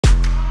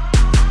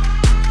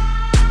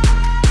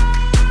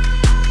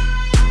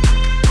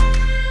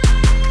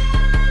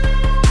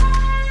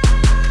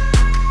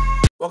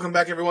Welcome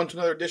back, everyone, to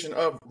another edition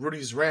of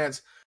Rudy's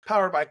Rants,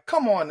 powered by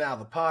Come On Now,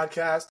 the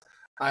podcast.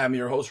 I am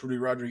your host, Rudy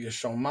Rodriguez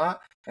Shoma,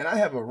 and I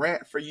have a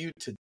rant for you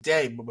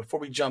today. But before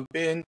we jump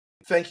in,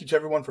 thank you to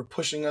everyone for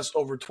pushing us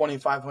over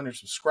 2,500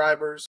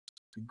 subscribers.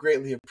 We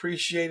greatly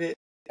appreciate it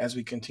as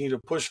we continue to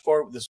push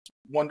forward with this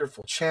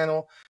wonderful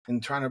channel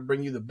and trying to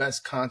bring you the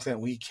best content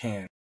we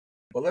can.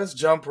 But let's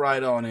jump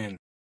right on in.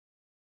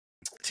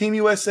 Team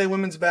USA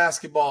women's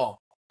basketball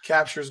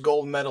captures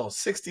gold medal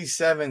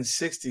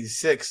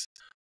 67-66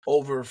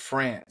 over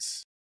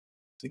France.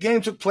 The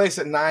game took place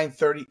at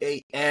 9:30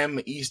 a.m.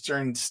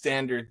 Eastern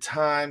Standard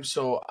Time,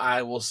 so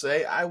I will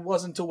say I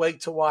wasn't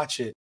awake to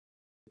watch it.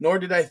 Nor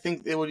did I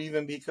think it would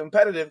even be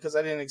competitive because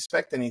I didn't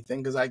expect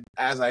anything. Because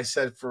as I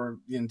said, for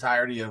the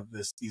entirety of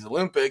these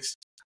Olympics,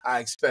 I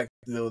expect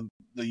the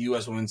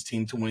U.S. women's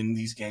team to win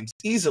these games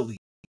easily.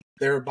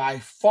 They're by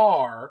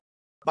far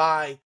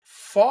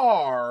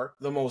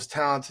the most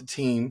talented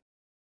team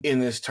in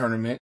this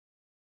tournament.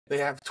 They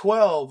have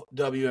 12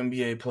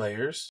 WNBA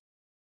players.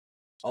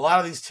 A lot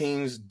of these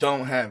teams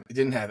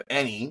didn't have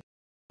any.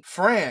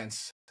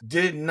 France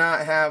did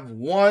not have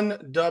one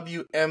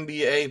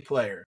WNBA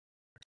player.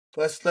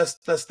 Let's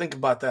think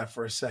about that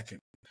for a second.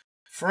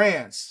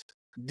 France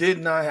did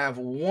not have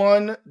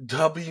one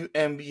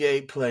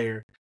WNBA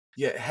player,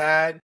 yet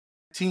had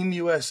Team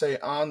USA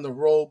on the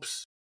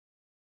ropes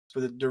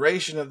for the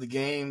duration of the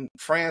game.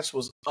 France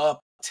was up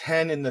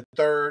 10 in the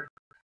third.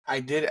 I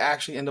did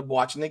actually end up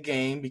watching the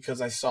game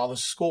because I saw the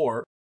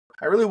score.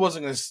 I really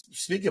wasn't going to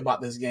speak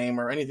about this game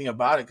or anything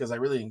about it because I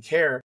really didn't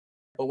care.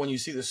 But when you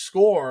see the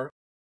score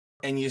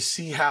and you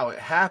see how it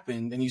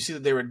happened and you see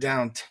that they were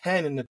down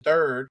 10 in the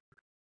third,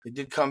 they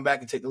did come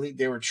back and take the lead.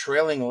 They were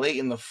trailing late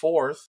in the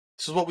fourth.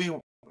 This is what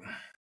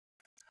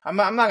I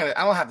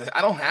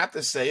don't have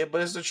to say it,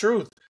 but it's the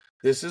truth.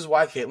 This is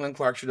why Caitlin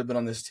Clark should have been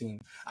on this team.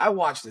 I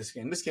watched this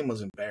game. This game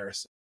was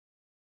embarrassing.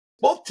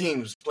 Both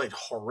teams played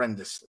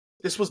horrendously.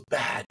 This was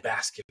bad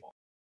basketball.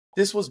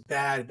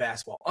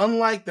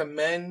 Unlike the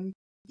men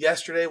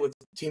yesterday with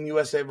Team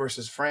USA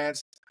versus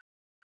France,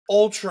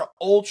 ultra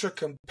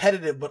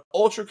competitive, but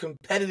ultra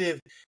competitive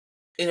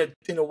in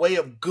a way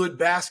of good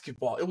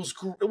basketball. It was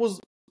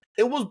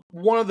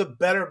one of the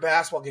better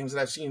basketball games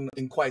that I've seen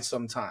in quite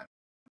some time.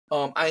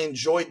 I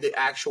enjoyed the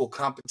actual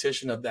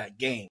competition of that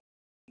game.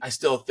 I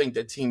still think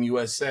that Team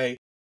USA,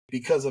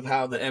 because of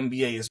how the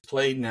NBA is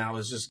played now,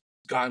 has just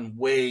gotten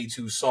way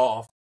too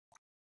soft.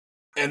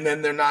 And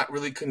then they're not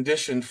really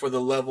conditioned for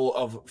the level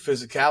of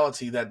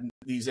physicality that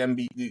these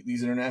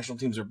international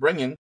teams are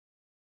bringing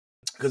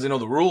because they know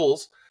the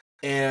rules.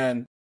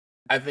 And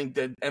I think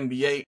that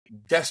NBA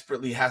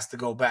desperately has to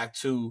go back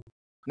to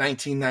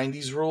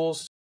 1990s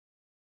rules.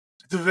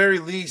 At the very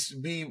least,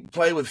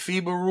 play with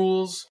FIBA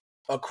rules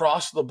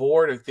across the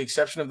board, with the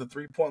exception of the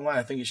three-point line.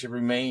 I think it should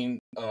remain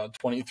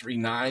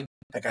 23-9.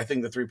 Like, I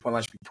think the three-point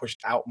line should be pushed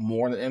out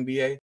more in the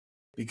NBA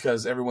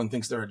because everyone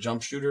thinks they're a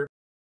jump shooter.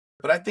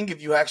 But I think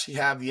if you actually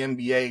have the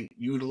NBA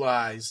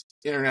utilize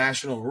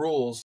international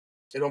rules,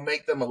 it'll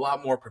make them a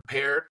lot more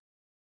prepared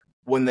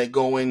when they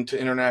go into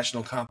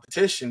international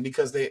competition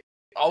because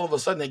all of a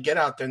sudden they get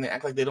out there and they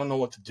act like they don't know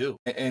what to do.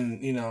 And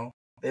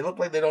they look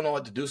like they don't know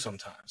what to do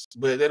sometimes.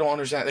 But they don't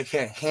understand. They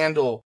can't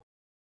handle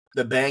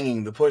the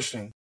banging, the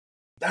pushing.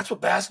 That's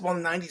what basketball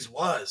in the 90s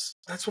was.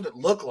 That's what it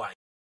looked like.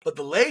 But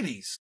the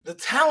ladies, the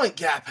talent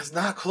gap has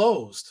not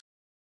closed.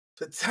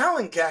 The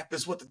talent gap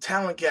is what the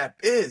talent gap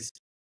is.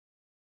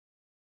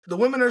 The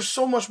women are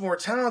so much more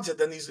talented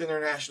than these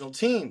international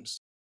teams.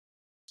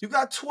 You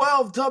got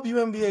 12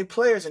 WNBA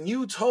players, and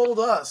you told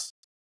us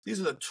these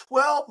are the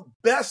 12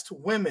 best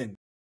women.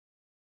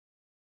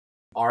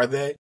 Are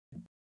they?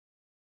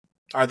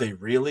 Are they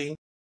really?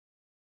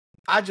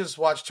 I just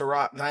watched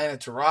Diana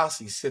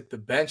Taurasi sit the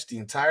bench the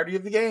entirety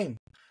of the game.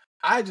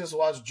 I just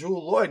watched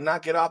Jewel Lloyd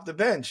not get off the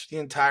bench the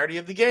entirety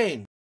of the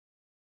game.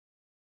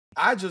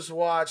 I just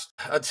watched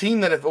a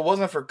team that if it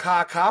wasn't for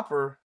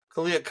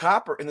Kalia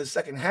Copper in the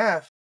second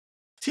half,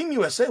 Team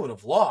USA would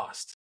have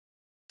lost.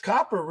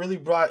 Copper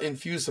really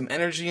infused some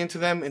energy into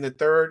them in the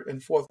third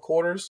and fourth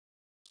quarters.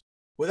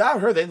 Without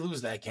her, they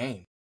lose that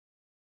game.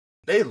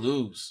 They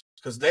lose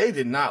because they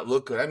did not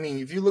look good. I mean,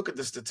 if you look at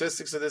the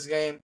statistics of this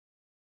game,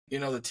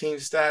 the team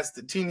stats,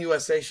 the Team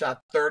USA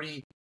shot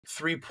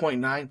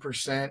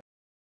 33.9%.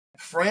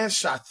 France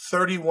shot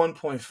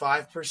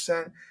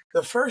 31.5%.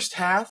 The first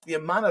half, the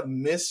amount of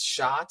missed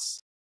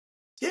shots,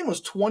 the game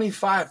was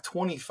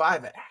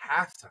 25-25 at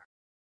halftime.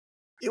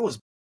 It was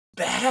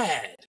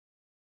bad.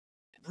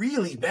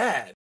 Really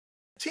bad.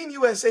 Team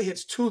USA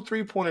hits 2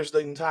 3-pointers the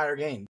entire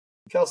game.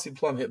 Kelsey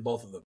Plum hit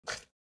both of them.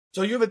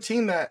 So you have a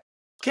team that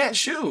can't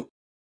shoot.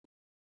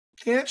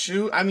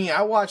 I mean,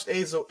 I watched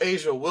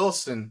Asia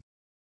Wilson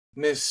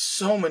miss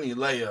so many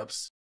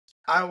layups.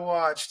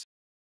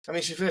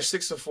 She finished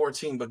 6 of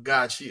 14, but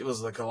God, it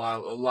was like a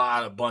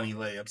lot of bunny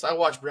layups. I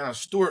watched Brianna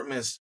Stewart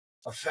miss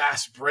a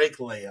fast break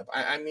layup.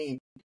 I mean,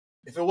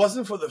 if it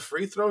wasn't for the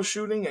free throw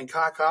shooting and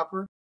Kai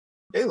Copper,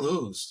 they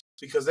lose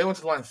because they went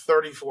to the line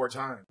 34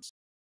 times.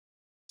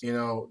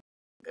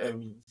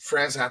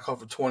 France got called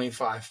for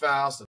 25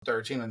 fouls to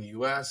 13 on the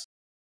U.S.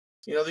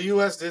 The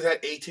U.S. did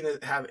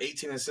have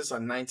 18 assists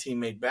on 19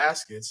 made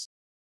baskets,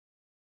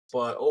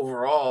 but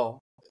overall,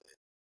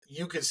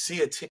 you could see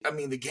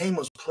the game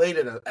was played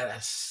at a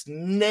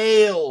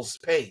snail's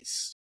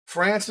pace.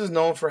 France is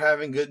known for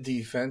having good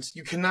defense.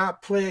 You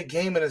cannot play a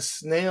game at a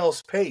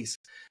snail's pace.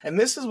 And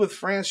this is with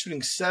France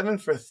shooting 7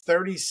 for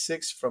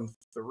 36 from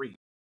 3.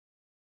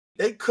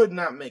 They could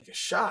not make a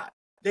shot.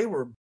 They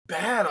were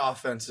bad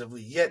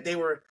offensively, yet they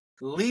were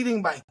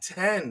leading by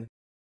 10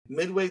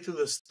 midway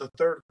through the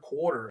third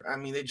quarter.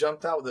 They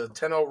jumped out with a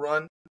 10-0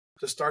 run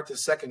to start the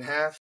second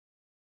half.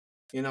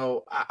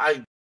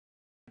 I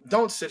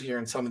don't sit here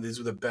and tell me these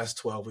were the best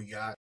 12 we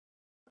got.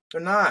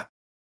 They're not.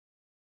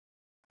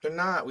 They're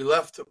not. We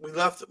left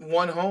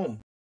one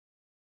home.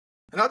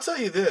 And I'll tell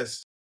you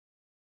this.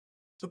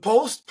 The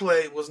post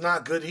play was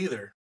not good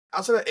either.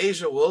 Outside of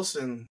Asia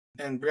Wilson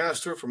and Brianna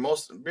Stewart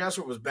Brianna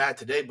Stewart was bad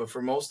today, but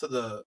for most of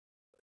the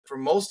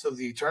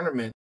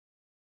tournament,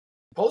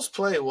 post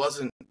play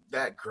wasn't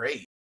that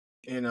great.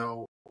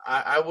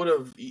 I would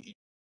have,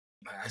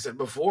 like I said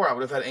before, I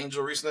would have had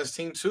Angel Reese on this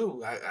team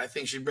too. I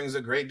think she brings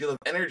a great deal of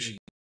energy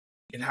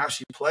in how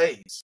she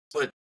plays.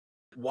 But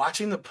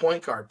watching the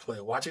point guard play,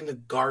 watching the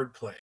guard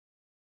play,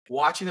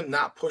 watching them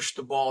not push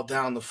the ball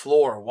down the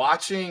floor,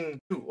 watching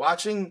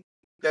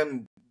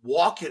them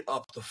walk it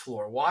up the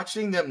floor,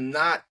 watching them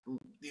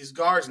these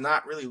guards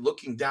not really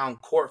looking down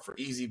court for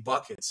easy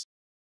buckets.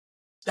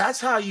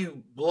 That's how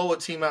you blow a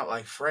team out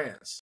like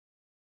France.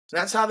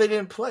 And that's how they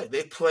didn't play.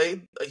 They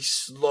played a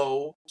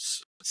slow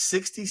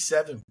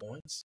 67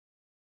 points.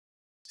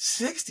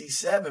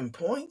 67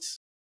 points?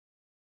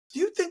 Do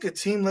you think a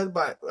team with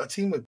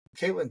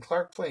Caitlin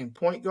Clark playing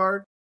point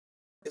guard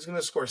is going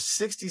to score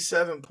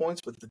 67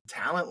 points with the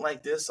talent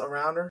like this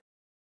around her?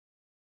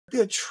 It'd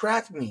be a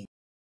track meet.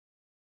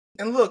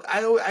 And look,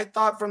 I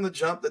thought from the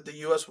jump that the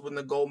U.S. would win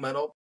the gold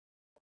medal.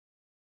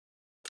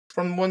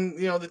 From when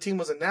the team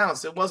was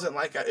announced, it wasn't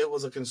like it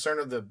was a concern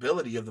of the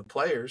ability of the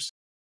players.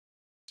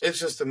 It's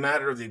just a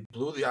matter of they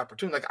blew the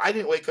opportunity. Like, I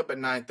didn't wake up at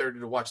 9:30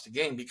 to watch the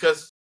game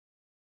because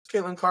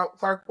Caitlin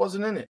Clark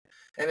wasn't in it.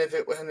 And if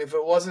it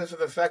wasn't for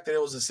the fact that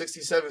it was a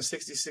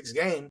 67-66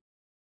 game,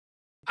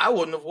 I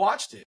wouldn't have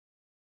watched it.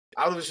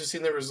 I would have just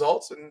seen the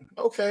results and,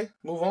 okay,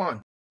 move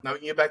on. Now we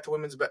can get back to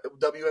women's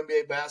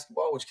WNBA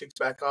basketball, which kicks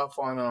back off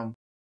on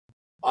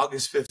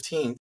August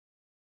 15th.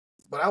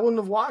 But I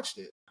wouldn't have watched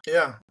it.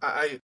 Yeah,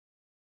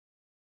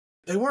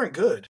 they weren't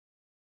good.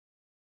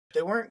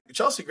 They weren't.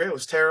 Chelsea Gray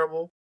was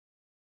terrible.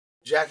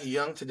 Jackie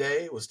Young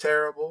today was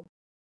terrible.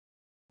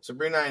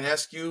 Sabrina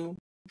Ionescu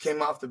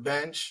came off the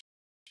bench.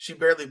 She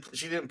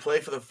didn't play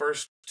for the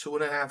first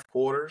 2.5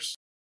 quarters.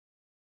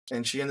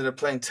 And she ended up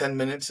playing 10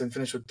 minutes and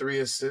finished with 3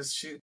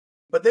 assists.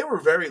 But they were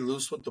very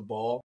loose with the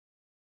ball.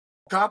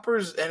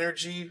 Copper's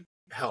energy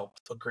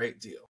helped a great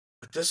deal.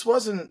 But this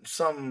wasn't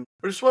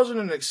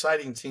an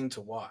exciting team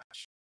to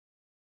watch.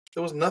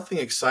 There was nothing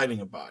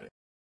exciting about it.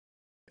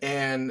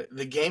 And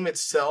the game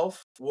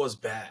itself was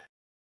bad.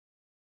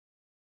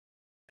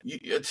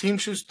 A team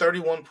shoots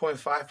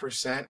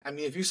 31.5%.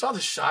 If you saw the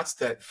shots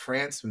that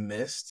France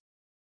missed,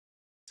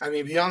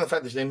 beyond the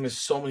fact that they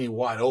missed so many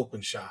wide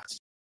open shots,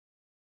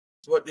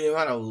 the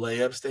amount of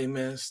layups they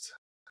missed,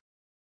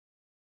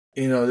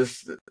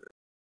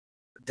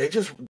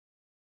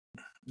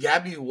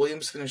 Gabby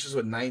Williams finishes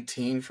with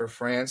 19 for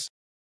France.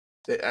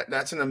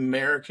 That's an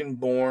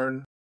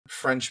American-born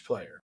French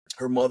player.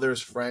 Her mother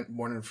is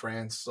born in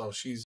France, so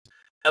she's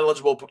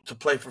eligible to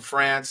play for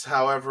France.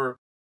 However,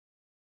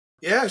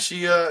 yeah,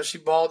 she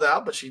balled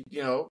out, but she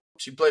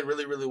played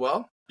really, really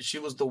well. She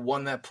was the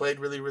one that played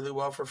really, really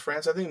well for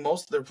France. I think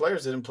most of their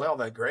players didn't play all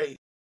that great,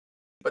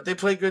 but they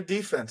played good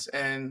defense,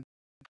 and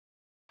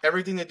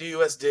everything that the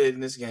U.S. did in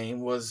this game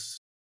was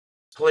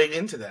played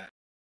into that.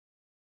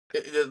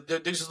 They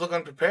just look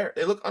unprepared.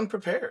 They look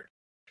unprepared.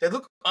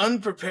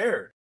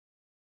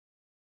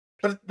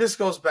 But this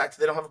goes back to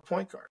they don't have a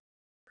point guard.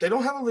 They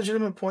don't have a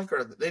legitimate point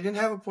guard. They didn't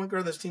have a point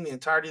guard on this team the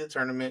entirety of the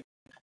tournament.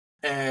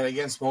 And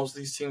against most of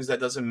these teams, that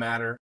doesn't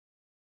matter.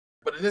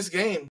 But in this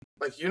game,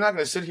 you're not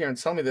going to sit here and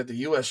tell me that the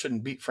U.S.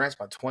 shouldn't beat France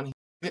by 20.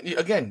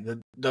 Again,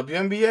 the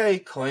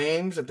WNBA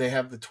claims that they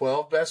have the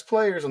 12 best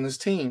players on this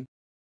team.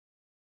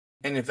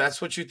 And if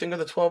that's what you think of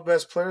the 12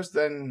 best players,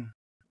 then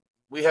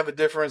we have a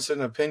difference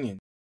in opinion.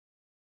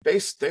 They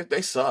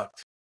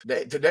sucked.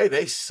 Today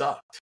they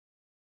sucked.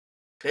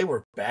 They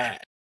were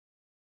bad.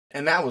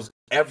 And that was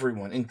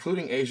everyone,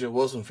 including Asia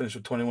Wilson, finished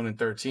with 21 and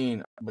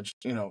 13. But,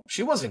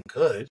 she wasn't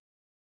good.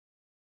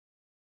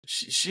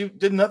 She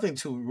did nothing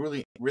to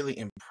really, really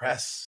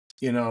impress,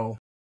 We've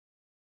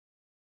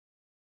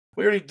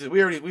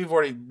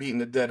already beaten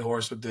the dead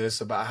horse with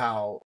this about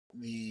how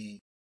the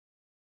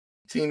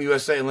Team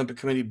USA Olympic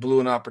Committee blew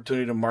an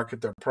opportunity to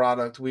market their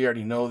product. We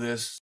already know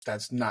this.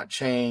 That's not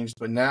changed.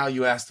 But now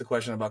you ask the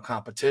question about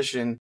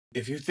competition.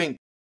 If you think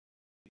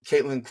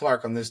Caitlin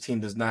Clark on this team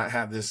does not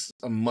have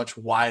a much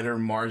wider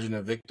margin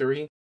of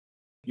victory,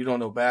 you don't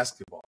know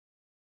basketball.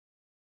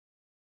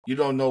 You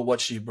don't know what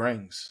she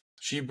brings.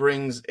 She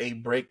brings a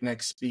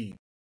breakneck speed.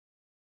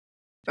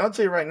 And I'll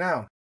tell you right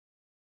now,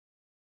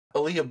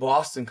 Aaliyah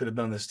Boston could have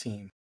been on this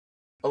team.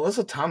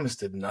 Alyssa Thomas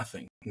did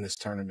nothing in this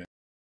tournament.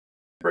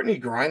 Brittany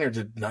Griner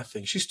did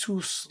nothing. She's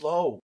too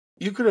slow.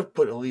 You could have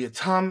put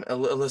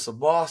Alyssa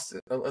Boston,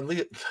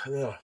 Aaliyah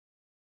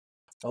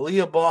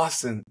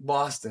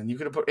Boston. You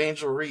could have put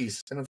Angel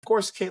Reese, and of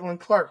course Caitlin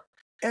Clark,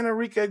 and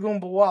Enrique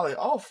Gumbawale.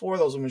 All four of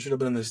those women should have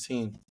been on this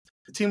team.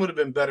 The team would have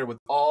been better with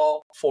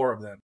all four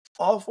of them.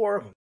 All four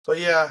of them. So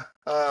yeah,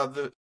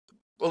 the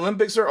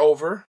Olympics are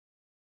over.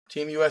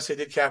 Team USA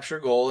did capture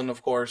gold, and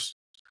of course,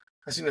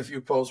 I've seen a few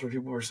posts where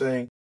people were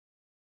saying,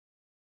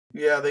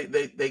 yeah,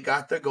 they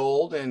got the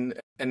gold, and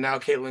now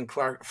Caitlin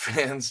Clark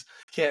fans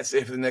can't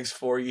say for the next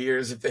 4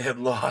 years if they had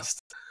lost.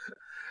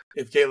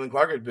 If Caitlin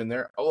Clark had been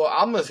there. Well,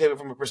 I'm going to say it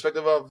from a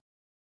perspective of,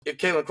 if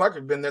Caitlin Clark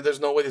had been there, there's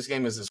no way this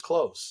game is this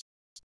close.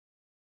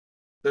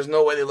 There's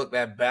no way they look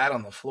that bad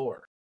on the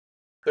floor.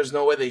 There's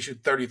no way they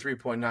shoot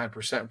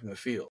 33.9% from the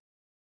field.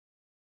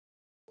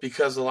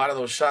 Because a lot of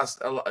those shots,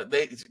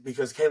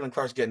 because Caitlin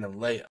Clark's getting them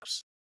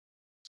layups.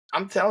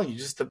 I'm telling you,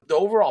 just the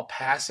overall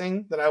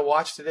passing that I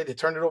watched today, they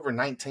turned it over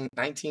 19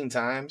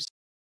 times.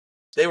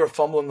 They were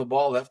fumbling the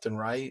ball left and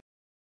right.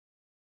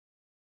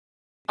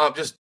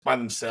 Just by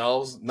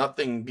themselves,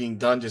 nothing being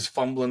done, just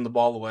fumbling the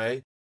ball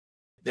away.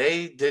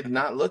 They did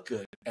not look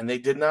good. And they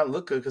did not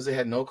look good because they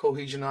had no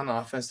cohesion on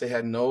offense. They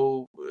had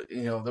no,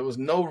 there was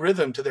no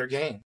rhythm to their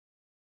game.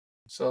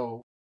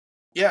 So,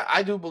 yeah,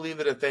 I do believe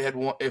that if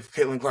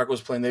Caitlin Clark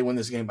was playing, they win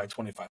this game by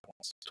 25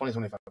 points,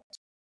 25 points.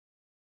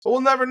 But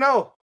we'll never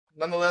know.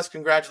 Nonetheless,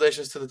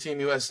 congratulations to the Team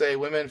USA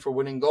women for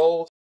winning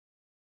gold.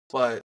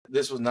 But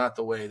this was not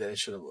the way that it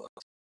should have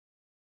looked.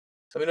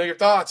 Let me know your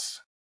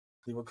thoughts.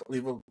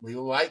 Leave a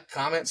like,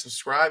 comment,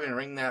 subscribe, and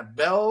ring that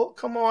bell.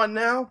 Come on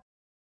now.